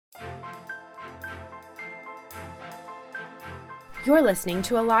You're listening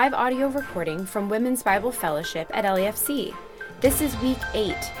to a live audio recording from Women's Bible Fellowship at LAFC. This is week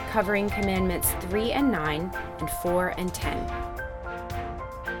 8, covering commandments 3 and 9 and 4 and 10.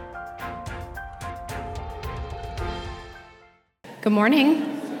 Good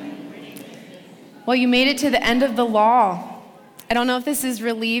morning. Well, you made it to the end of the law. I don't know if this is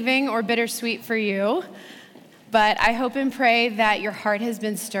relieving or bittersweet for you, but I hope and pray that your heart has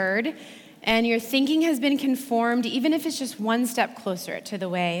been stirred and your thinking has been conformed, even if it's just one step closer to the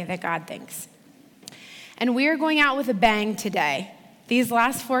way that God thinks. And we are going out with a bang today. These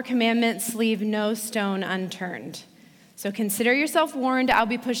last 4 commandments leave no stone unturned. So consider yourself warned. I'll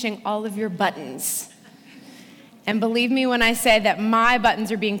be pushing all of your buttons. And believe me when I say that my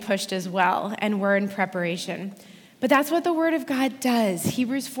buttons are being pushed as well, and we're in preparation. But that's what the Word of God does.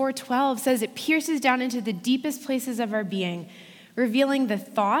 Hebrews 4:12 says it pierces down into the deepest places of our being, revealing the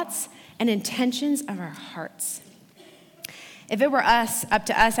thoughts and intentions of our hearts. If it were up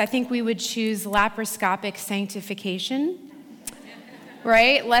to us, I think we would choose laparoscopic sanctification,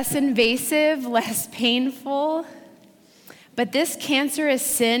 right? Less invasive, less painful. But this cancerous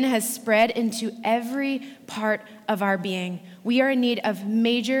sin has spread into every part of our being. We are in need of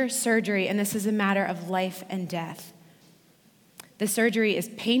major surgery, and this is a matter of life and death. The surgery is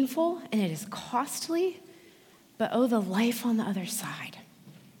painful and it is costly, but oh, the life on the other side.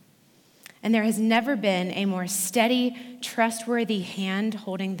 And there has never been a more steady, trustworthy hand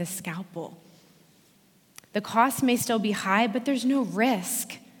holding the scalpel. The cost may still be high, but there's no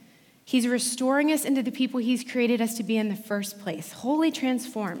risk. He's restoring us into the people he's created us to be in the first place, wholly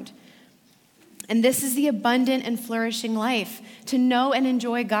transformed. And this is the abundant and flourishing life, to know and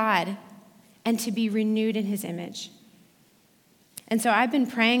enjoy God and to be renewed in his image. And so I've been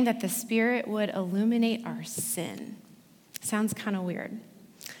praying that the Spirit would illuminate our sin. Sounds kind of weird.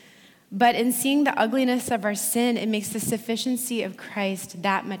 But in seeing the ugliness of our sin, it makes the sufficiency of Christ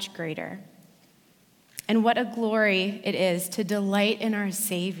that much greater. And what a glory it is to delight in our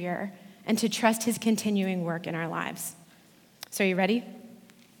Savior and to trust his continuing work in our lives. So are you ready?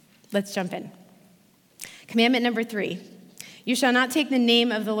 Let's jump in. Commandment number 3, you shall not take the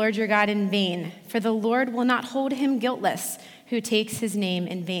name of the Lord your God in vain, for the Lord will not hold him guiltless who takes his name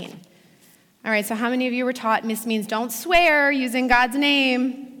in vain. All right, so how many of you were taught this means don't swear using God's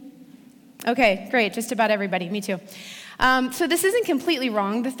name? Okay, great, just about everybody, me too. So this isn't completely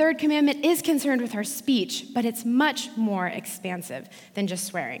wrong. The 3rd commandment is concerned with our speech, but it's much more expansive than just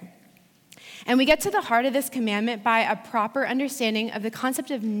swearing. And we get to the heart of this commandment by a proper understanding of the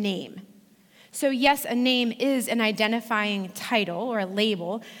concept of name. So yes, a name is an identifying title or a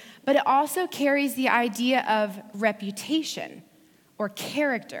label, but it also carries the idea of reputation or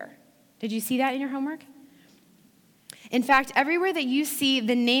character. Did you see that in your homework? In fact, everywhere that you see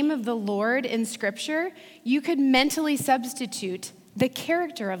the name of the Lord in Scripture, you could mentally substitute the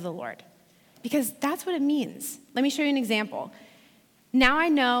character of the Lord, because that's what it means. Let me show you an example. Now I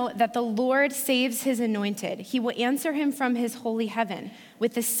know that the Lord saves his anointed. He will answer him from his holy heaven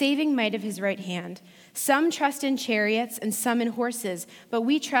with the saving might of his right hand. Some trust in chariots and some in horses, but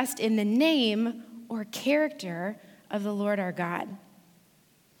we trust in the name or character of the Lord our God.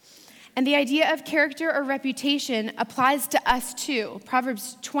 And the idea of character or reputation applies to us too.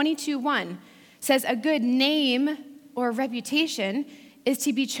 Proverbs 22:1 says a good name or reputation is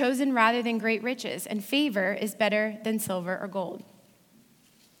to be chosen rather than great riches, and favor is better than silver or gold.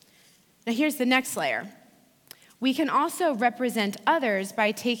 Now here's the next layer. We can also represent others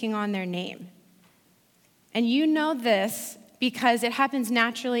by taking on their name. And you know this because it happens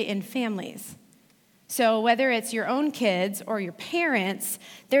naturally in families. So whether it's your own kids or your parents,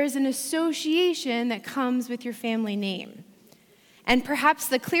 there's an association that comes with your family name. And perhaps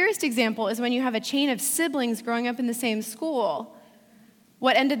the clearest example is when you have a chain of siblings growing up in the same school.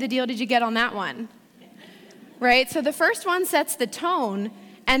 What end of the deal did you get on that one? Right? So the first one sets the tone,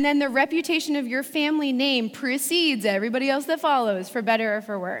 and then the reputation of your family name precedes everybody else that follows, for better or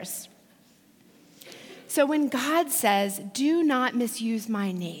for worse. So when God says, do not misuse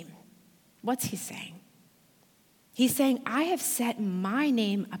my name, what's he saying? He's saying, I have set my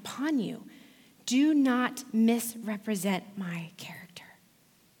name upon you. Do not misrepresent my character.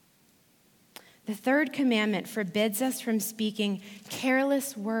 The 3rd commandment forbids us from speaking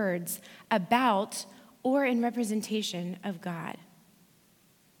careless words about or in representation of God.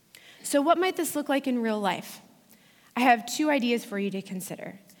 So what might this look like in real life? I have 2 ideas for you to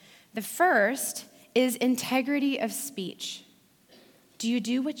consider. The first is integrity of speech. Do you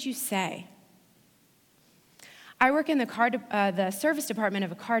do what you say? I work in the service department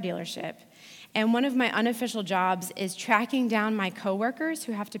of a car dealership, and one of my unofficial jobs is tracking down my coworkers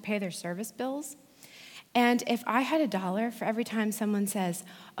who have to pay their service bills. And if I had $1 for every time someone says,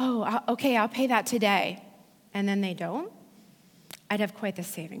 okay, I'll pay that today, and then they don't, I'd have quite the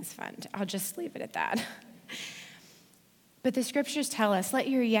savings fund. I'll just leave it at that. But the scriptures tell us, let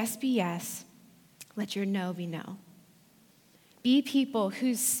your yes be yes, let your no be no. Be people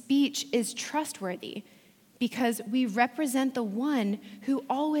whose speech is trustworthy because we represent the one who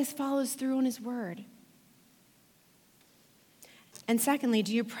always follows through on his word. And secondly,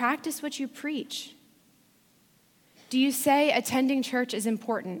 do you practice what you preach? Do you say attending church is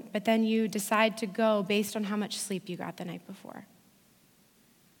important, but then you decide to go based on how much sleep you got the night before?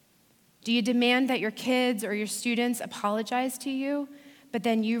 Do you demand that your kids or your students apologize to you, but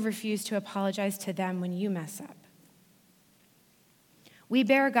then you refuse to apologize to them when you mess up? We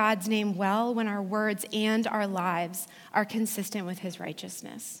bear God's name well when our words and our lives are consistent with his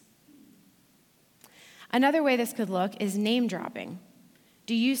righteousness. Another way this could look is name dropping.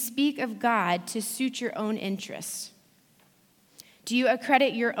 Do you speak of God to suit your own interests? Do you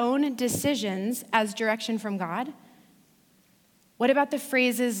accredit your own decisions as direction from God? What about the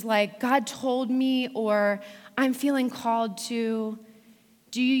phrases like, God told me, or I'm feeling called to?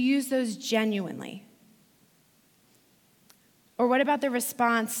 Do you use those genuinely? Or what about the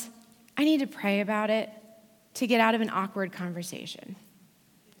response, I need to pray about it to get out of an awkward conversation?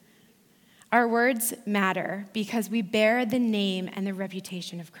 Our words matter because we bear the name and the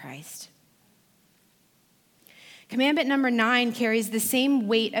reputation of Christ. Commandment number 9 carries the same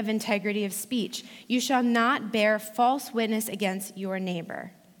weight of integrity of speech. You shall not bear false witness against your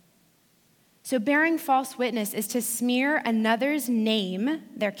neighbor. So bearing false witness is to smear another's name,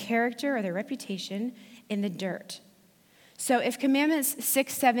 their character, or their reputation in the dirt. So if commandments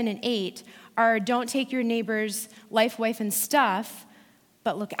 6, 7, and 8 are don't take your neighbor's life, wife, and stuff,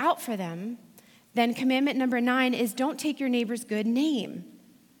 but look out for them, then commandment number 9 is don't take your neighbor's good name,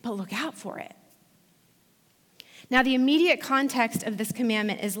 but look out for it. Now, the immediate context of this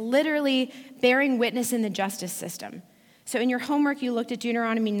commandment is literally bearing witness in the justice system. So in your homework, you looked at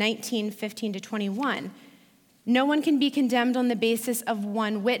Deuteronomy 19, 15 to 21. No one can be condemned on the basis of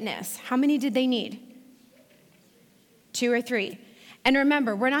one witness. How many did they need? 2 or 3. And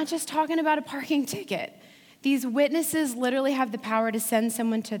remember, we're not just talking about a parking ticket. These witnesses literally have the power to send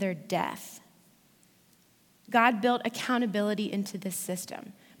someone to their death. God built accountability into this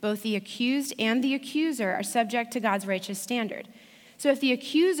system. Both the accused and the accuser are subject to God's righteous standard. So if the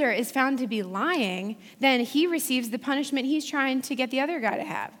accuser is found to be lying, then he receives the punishment he's trying to get the other guy to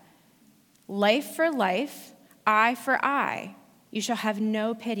have. Life for life, eye for eye. You shall have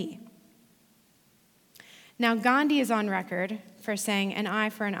no pity. Now, Gandhi is on record for saying an eye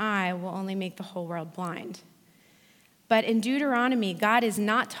for an eye will only make the whole world blind. But in Deuteronomy, God is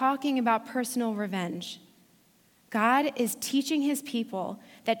not talking about personal revenge. God is teaching his people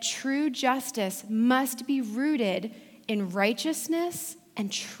that true justice must be rooted in righteousness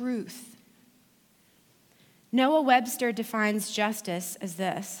and truth. Noah Webster defines justice as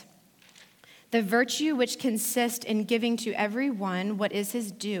this: the virtue which consists in giving to everyone what is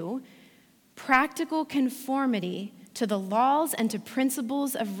his due, practical conformity to the laws and to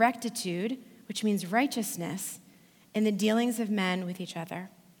principles of rectitude, which means righteousness, in the dealings of men with each other.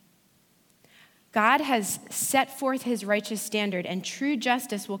 God has set forth his righteous standard, and true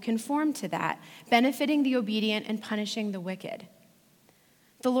justice will conform to that, benefiting the obedient and punishing the wicked.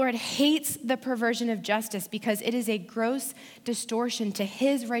 The Lord hates the perversion of justice because it is a gross distortion to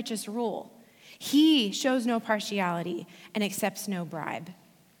his righteous rule. He shows no partiality and accepts no bribe.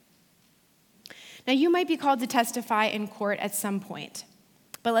 Now, you might be called to testify in court at some point,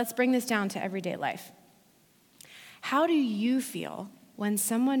 but let's bring this down to everyday life. How do you feel when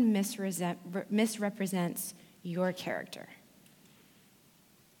someone misrepresents your character?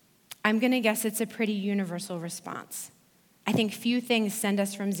 I'm going to guess it's a pretty universal response. I think few things send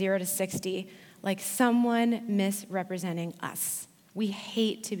us from 0 to 60 like someone misrepresenting us. We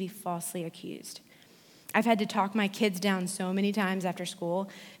hate to be falsely accused. I've had to talk my kids down so many times after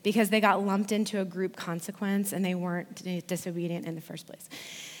school because they got lumped into a group consequence and they weren't disobedient in the first place.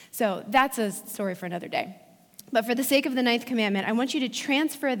 So that's a story for another day. But for the sake of the 9th commandment, I want you to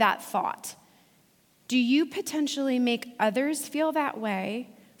transfer that thought. Do you potentially make others feel that way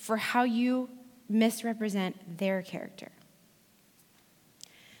for how you misrepresent their character?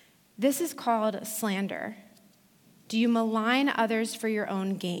 This is called slander. Do you malign others for your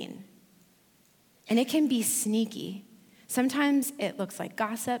own gain? And it can be sneaky. Sometimes it looks like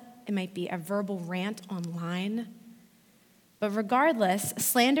gossip. It might be a verbal rant online. But regardless,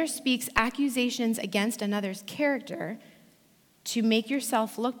 slander speaks accusations against another's character to make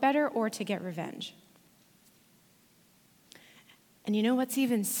yourself look better or to get revenge. And you know what's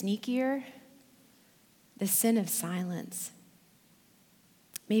even sneakier? the sin of silence.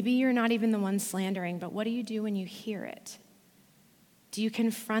 Maybe you're not even the one slandering, but what do you do when you hear it? Do you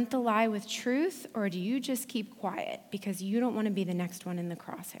confront the lie with truth, or do you just keep quiet because you don't want to be the next one in the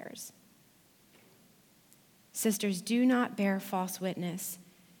crosshairs? Sisters, do not bear false witness.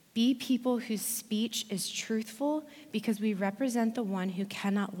 Be people whose speech is truthful because we represent the one who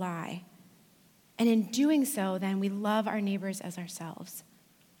cannot lie. And in doing so, then we love our neighbors as ourselves.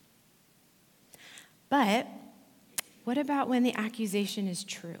 But what about when the accusation is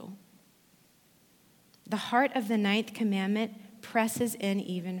true? The heart of the 9th commandment presses in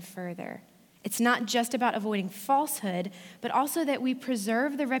even further. It's not just about avoiding falsehood, but also that we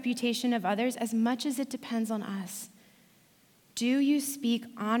preserve the reputation of others as much as it depends on us. Do you speak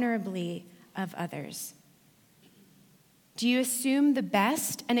honorably of others? Do you assume the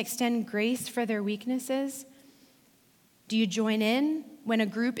best and extend grace for their weaknesses? Do you join in when a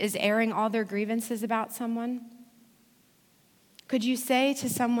group is airing all their grievances about someone? Could you say to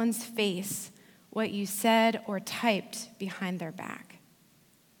someone's face what you said or typed behind their back?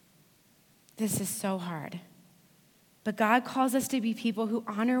 This is so hard. But God calls us to be people who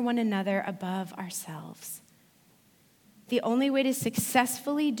honor one another above ourselves. The only way to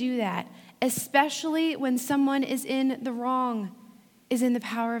successfully do that, especially when someone is in the wrong, is in the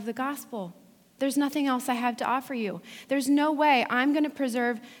power of the gospel. There's nothing else I have to offer you. There's no way I'm going to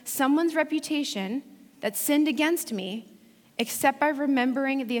preserve someone's reputation that sinned against me except by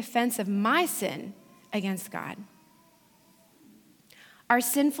remembering the offense of my sin against God. Our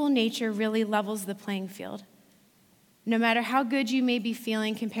sinful nature really levels the playing field. No matter how good you may be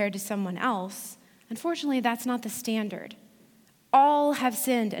feeling compared to someone else, unfortunately, that's not the standard. All have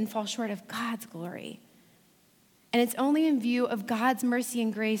sinned and fall short of God's glory. And it's only in view of God's mercy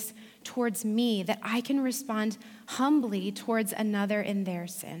and grace towards me that I can respond humbly towards another in their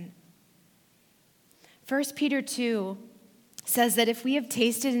sin. 1 Peter 2 says that if we have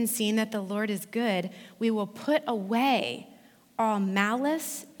tasted and seen that the Lord is good, we will put away all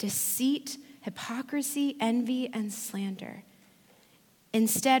malice, deceit, hypocrisy, envy, and slander.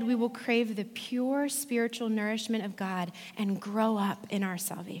 Instead, we will crave the pure spiritual nourishment of God and grow up in our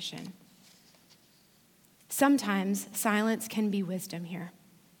salvation. Sometimes silence can be wisdom here.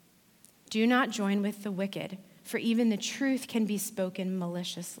 Do not join with the wicked, for even the truth can be spoken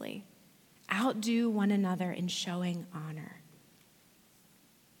maliciously. Outdo one another in showing honor.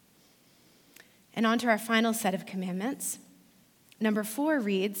 And on to our final set of commandments. Number 4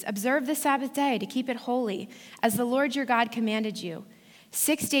 reads, observe the Sabbath day to keep it holy, as the Lord your God commanded you.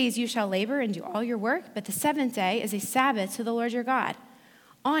 6 days you shall labor and do all your work, but the 7th day is a Sabbath to the Lord your God.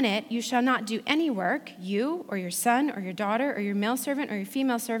 On it you shall not do any work, you or your son or your daughter or your male servant or your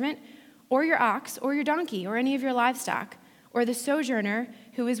female servant, or your ox or your donkey or any of your livestock, or the sojourner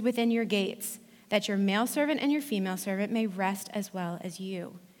who is within your gates, that your male servant and your female servant may rest as well as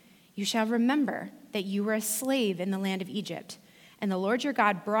you. You shall remember that you were a slave in the land of Egypt, and the Lord your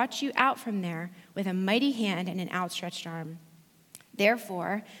God brought you out from there with a mighty hand and an outstretched arm.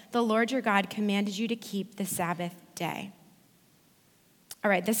 Therefore, the Lord your God commanded you to keep the Sabbath day.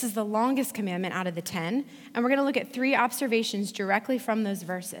 All right, this is the longest commandment out of the 10, and we're going to look at 3 observations directly from those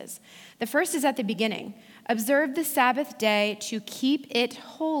verses. The first is at the beginning. Observe the Sabbath day to keep it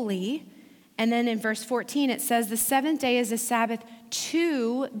holy. And then in verse 14, it says the 7th day is a Sabbath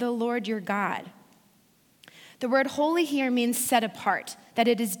to the Lord your God. The word holy here means set apart, that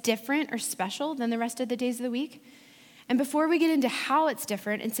it is different or special than the rest of the days of the week. And before we get into how it's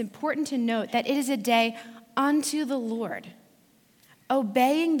different, it's important to note that it is a day unto the Lord.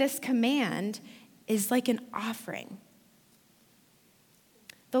 Obeying this command is like an offering.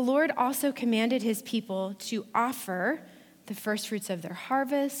 The Lord also commanded his people to offer the first fruits of their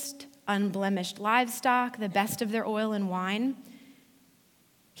harvest, unblemished livestock, the best of their oil and wine.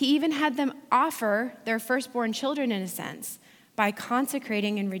 He even had them offer their firstborn children, in a sense, by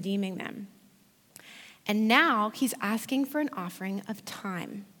consecrating and redeeming them. And now he's asking for an offering of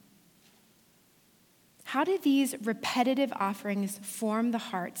time. How do these repetitive offerings form the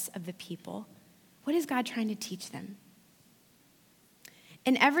hearts of the people? What is God trying to teach them?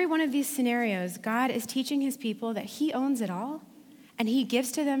 In every one of these scenarios, God is teaching his people that he owns it all, and he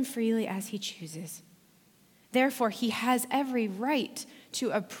gives to them freely as he chooses. Therefore, he has every right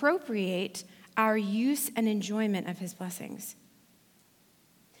to appropriate our use and enjoyment of his blessings.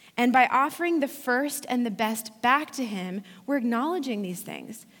 And by offering the first and the best back to him, we're acknowledging these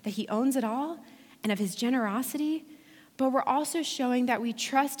things, that he owns it all and of his generosity, but we're also showing that we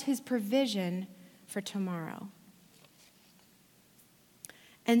trust his provision for tomorrow.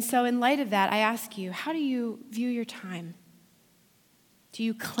 And so in light of that, I ask you, how do you view your time? Do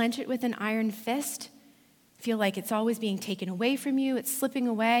you clench it with an iron fist feel like it's always being taken away from you, it's slipping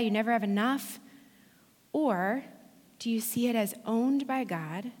away, you never have enough? Or do you see it as owned by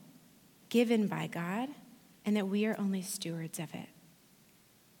God, given by God, and that we are only stewards of it?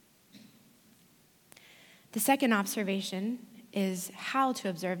 The second observation is how to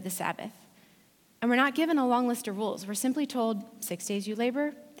observe the Sabbath. And we're not given a long list of rules. We're simply told 6 days you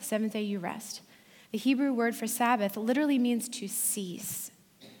labor, the seventh day you rest. The Hebrew word for Sabbath literally means to cease.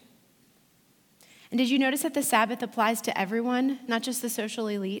 And did you notice that the Sabbath applies to everyone, not just the social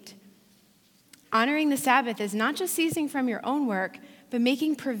elite? Honoring the Sabbath is not just ceasing from your own work, but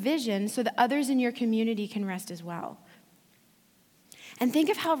making provision so that others in your community can rest as well. And think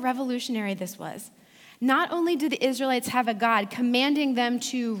of how revolutionary this was. Not only did the Israelites have a God commanding them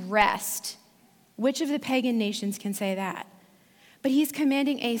to rest, which of the pagan nations can say that? But he's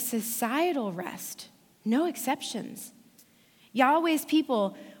commanding a societal rest, no exceptions. Yahweh's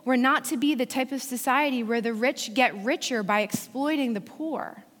people were not to be the type of society where the rich get richer by exploiting the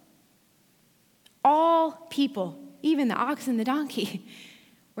poor. All people, even the ox and the donkey,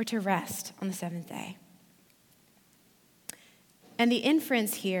 were to rest on the seventh day. And the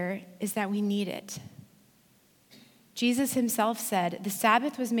inference here is that we need it. Jesus himself said, the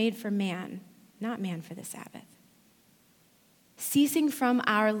Sabbath was made for man, not man for the Sabbath. Ceasing from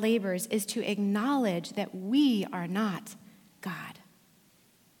our labors is to acknowledge that we are not God.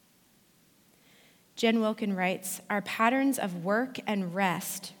 Jen Wilkin writes, our patterns of work and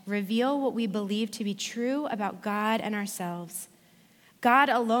rest reveal what we believe to be true about God and ourselves. God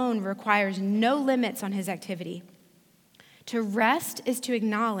alone requires no limits on his activity. To rest is to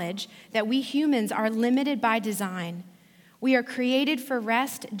acknowledge that we humans are limited by design. We are created for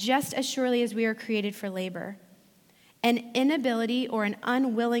rest just as surely as we are created for labor. An inability or an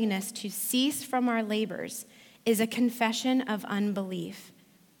unwillingness to cease from our labors is a confession of unbelief,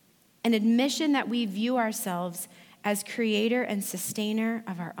 an admission that we view ourselves as creator and sustainer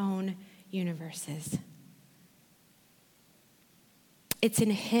of our own universes. It's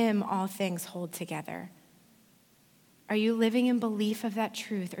in him all things hold together. Are you living in belief of that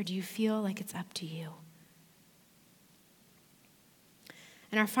truth, or do you feel like it's up to you?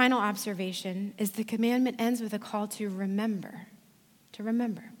 And our final observation is the commandment ends with a call to remember, to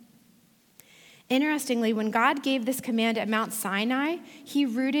remember. Interestingly, when God gave this command at Mount Sinai, he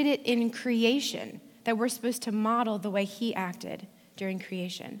rooted it in creation, that we're supposed to model the way he acted during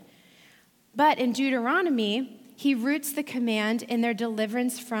creation. But in Deuteronomy, he roots the command in their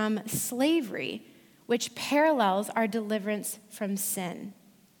deliverance from slavery, which parallels our deliverance from sin.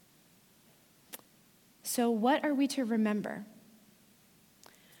 So what are we to remember?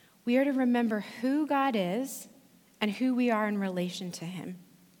 We are to remember who God is and who we are in relation to him.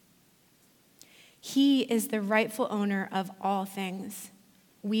 He is the rightful owner of all things.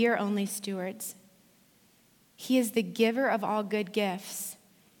 We are only stewards. He is the giver of all good gifts,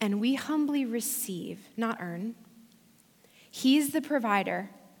 and we humbly receive, not earn. He's the provider.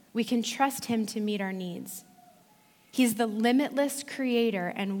 We can trust him to meet our needs. He's the limitless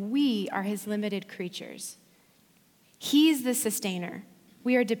creator, and we are his limited creatures. He's the sustainer.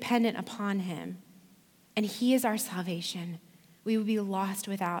 We are dependent upon him, and he is our salvation. We would be lost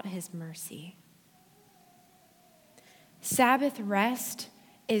without his mercy. Sabbath rest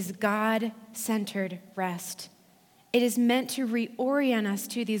is God-centered rest. It is meant to reorient us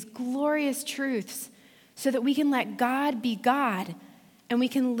to these glorious truths so that we can let God be God and we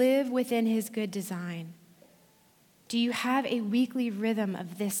can live within his good design. Do you have a weekly rhythm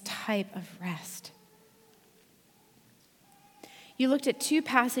of this type of rest? You looked at two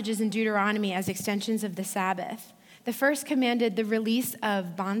passages in Deuteronomy as extensions of the Sabbath. The first commanded the release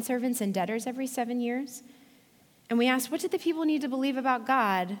of bondservants and debtors every 7 years. And we asked, what did the people need to believe about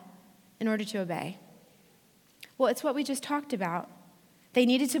God in order to obey? Well, it's what we just talked about. They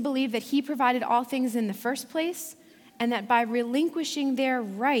needed to believe that he provided all things in the first place, and that by relinquishing their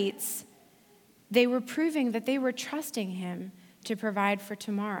rights, they were proving that they were trusting him to provide for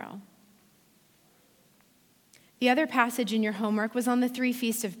tomorrow. The other passage in your homework was on the 3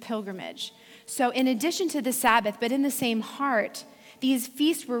 feasts of pilgrimage. So in addition to the Sabbath, but in the same heart, these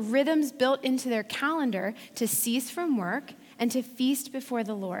feasts were rhythms built into their calendar to cease from work and to feast before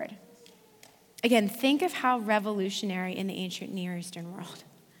the Lord. Again, think of how revolutionary in the ancient Near Eastern world.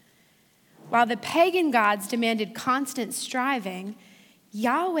 While the pagan gods demanded constant striving,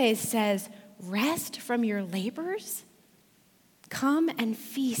 Yahweh says, rest from your labors. Come and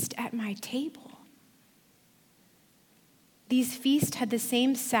feast at my table. These feasts had the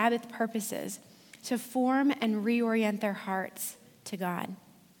same Sabbath purposes, to form and reorient their hearts to God.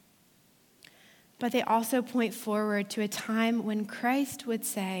 But they also point forward to a time when Christ would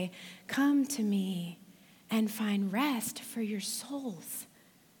say, come to me and find rest for your souls.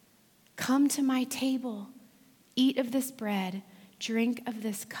 Come to my table, eat of this bread, drink of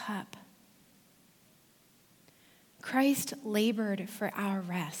this cup. Christ labored for our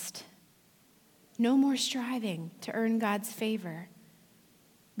rest. No more striving to earn God's favor.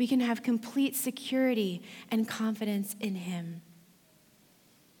 We can have complete security and confidence in him.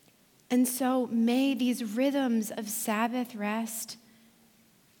 And so may these rhythms of Sabbath rest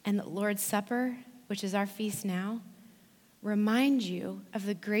and the Lord's Supper, which is our feast now, remind you of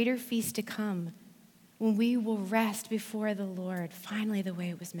the greater feast to come when we will rest before the Lord, finally the way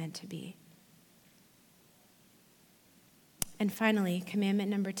it was meant to be. And finally,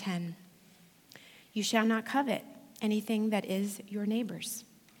 commandment number 10, you shall not covet anything that is your neighbor's.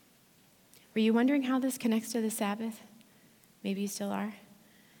 Were you wondering how this connects to the Sabbath? Maybe you still are.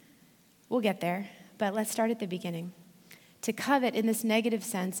 We'll get there, but let's start at the beginning. To covet in this negative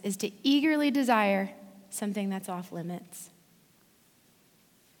sense is to eagerly desire something that's off limits.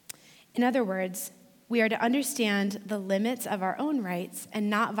 In other words, we are to understand the limits of our own rights and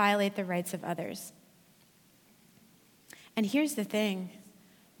not violate the rights of others. And here's the thing,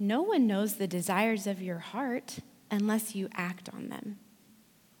 no one knows the desires of your heart unless you act on them.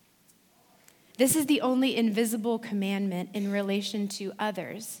 This is the only invisible commandment in relation to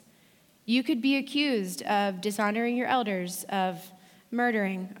others. You could be accused of dishonoring your elders, of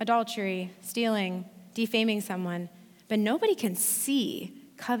murdering, adultery, stealing, defaming someone, but nobody can see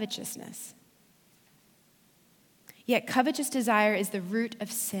covetousness. Yet covetous desire is the root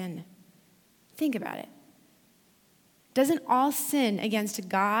of sin. Think about it. Doesn't all sin against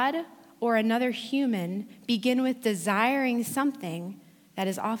God or another human begin with desiring something that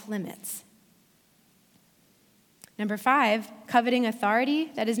is off limits? Number 5, coveting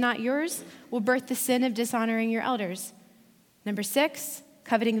authority that is not yours will birth the sin of dishonoring your elders. Number 6,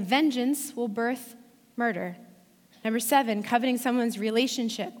 coveting vengeance will birth murder. Number 7, coveting someone's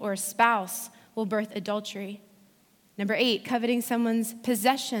relationship or spouse will birth adultery. Number 8, coveting someone's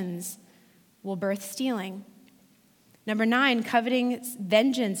possessions will birth stealing. Number 9, coveting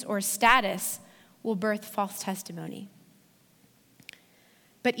vengeance or status will birth false testimony.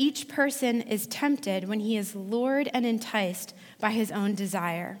 But each person is tempted when he is lured and enticed by his own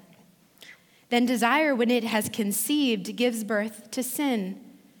desire. Then desire, when it has conceived, gives birth to sin.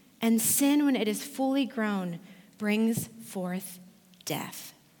 And sin, when it is fully grown, brings forth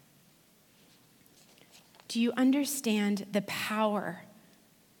death. Do you understand the power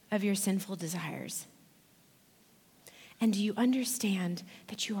of your sinful desires? And do you understand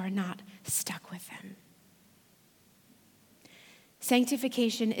that you are not stuck with them?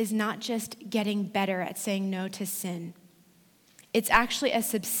 Sanctification is not just getting better at saying no to sin. It's actually a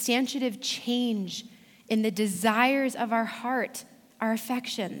substantive change in the desires of our heart, our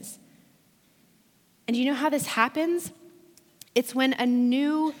affections. And you know how this happens? It's when a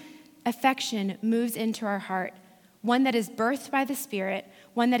new affection moves into our heart, one that is birthed by the Spirit,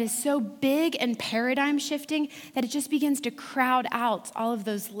 one that is so big and paradigm shifting that it just begins to crowd out all of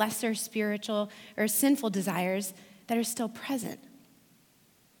those lesser spiritual or sinful desires that are still present.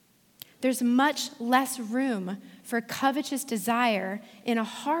 There's much less room for covetous desire in a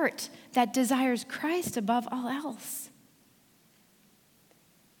heart that desires Christ above all else.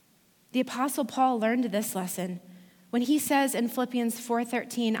 The Apostle Paul learned this lesson when he says in Philippians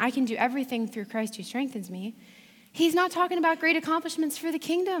 4:13, I can do everything through Christ who strengthens me. He's not talking about great accomplishments for the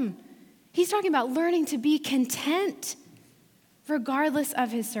kingdom. He's talking about learning to be content regardless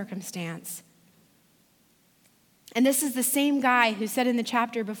of his circumstance. And this is the same guy who said in the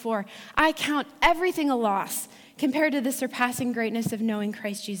chapter before, I count everything a loss compared to the surpassing greatness of knowing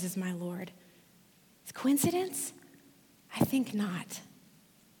Christ Jesus my Lord. It's coincidence? I think not.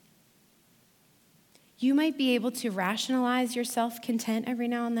 You might be able to rationalize your self-content every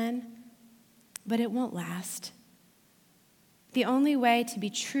now and then, but it won't last. The only way to be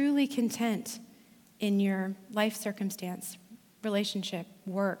truly content in your life circumstance, relationship,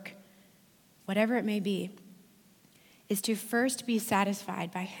 work, whatever it may be, is to first be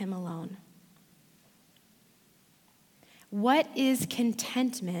satisfied by him alone. What is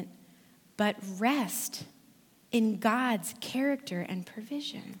contentment but rest in God's character and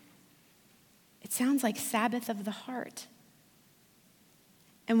provision? It sounds like Sabbath of the heart.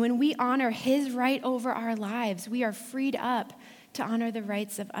 And when we honor his right over our lives, we are freed up to honor the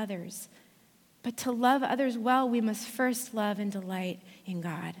rights of others. But to love others well, we must first love and delight in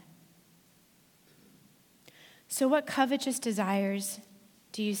God. So what covetous desires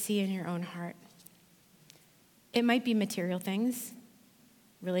do you see in your own heart? It might be material things,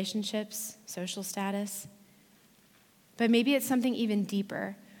 relationships, social status, but maybe it's something even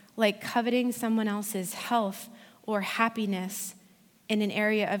deeper, like coveting someone else's health or happiness in an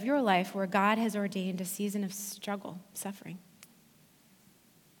area of your life where God has ordained a season of struggle, suffering.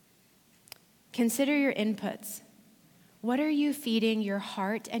 Consider your inputs. What are you feeding your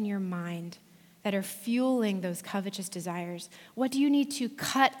heart and your mind that are fueling those covetous desires? What do you need to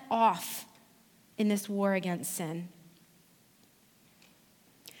cut off in this war against sin?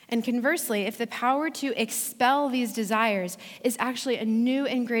 And conversely, if the power to expel these desires is actually a new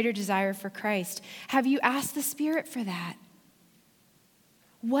and greater desire for Christ, have you asked the Spirit for that?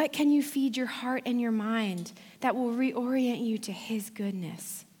 What can you feed your heart and your mind that will reorient you to His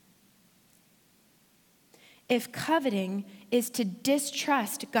goodness? If coveting is to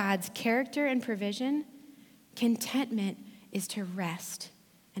distrust God's character and provision, contentment is to rest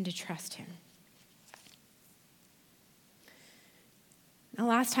and to trust Him. The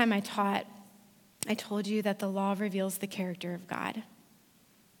last time I taught, I told you that the law reveals the character of God.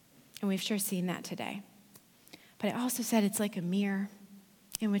 And we've sure seen that today. But I also said it's like a mirror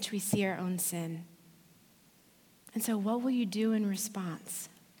in which we see our own sin. And so what will you do in response?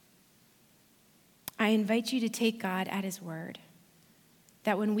 I invite you to take God at His word,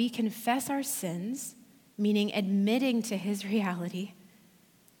 that when we confess our sins, meaning admitting to His reality,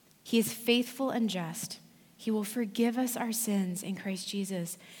 He is faithful and just. He will forgive us our sins in Christ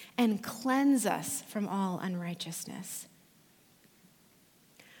Jesus and cleanse us from all unrighteousness.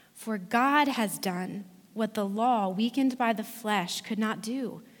 For God has done what the law, weakened by the flesh, could not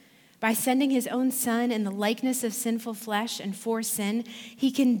do. By sending His own Son in the likeness of sinful flesh and for sin,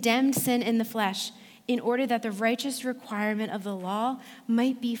 He condemned sin in the flesh in order that the righteous requirement of the law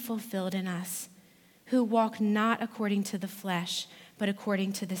might be fulfilled in us, who walk not according to the flesh, but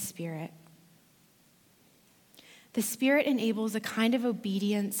according to the Spirit. The Spirit enables a kind of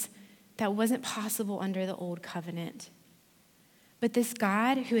obedience that wasn't possible under the old covenant. But this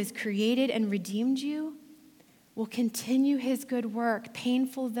God who has created and redeemed you will continue His good work,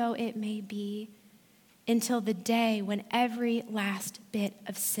 painful though it may be, until the day when every last bit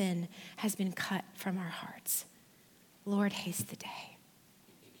of sin has been cut from our hearts. Lord, haste the day.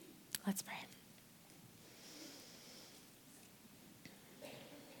 Let's pray.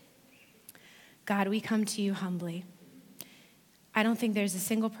 God, we come to you humbly. I don't think there's a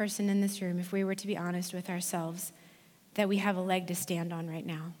single person in this room, if we were to be honest with ourselves, that we have a leg to stand on right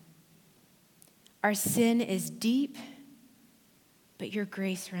now. Our sin is deep, but your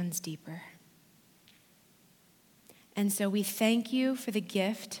grace runs deeper. And so we thank you for the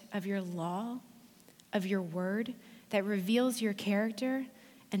gift of your law, of your word that reveals your character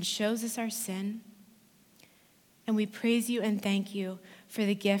and shows us our sin. And we praise you and thank you for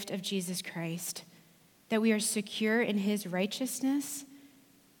the gift of Jesus Christ, that we are secure in His righteousness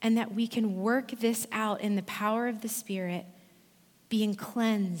and that we can work this out in the power of the Spirit, being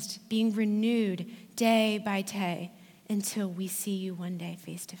cleansed, being renewed day by day until we see you one day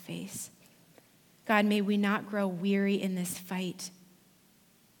face to face. God, may we not grow weary in this fight.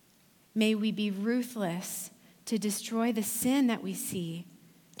 May we be ruthless to destroy the sin that we see,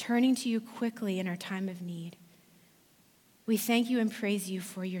 turning to you quickly in our time of need. We thank you and praise you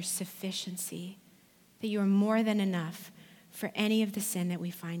for your sufficiency, that you are more than enough for any of the sin that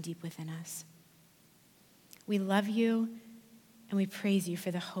we find deep within us. We love you and we praise you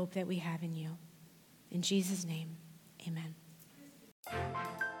for the hope that we have in you. In Jesus' name, amen.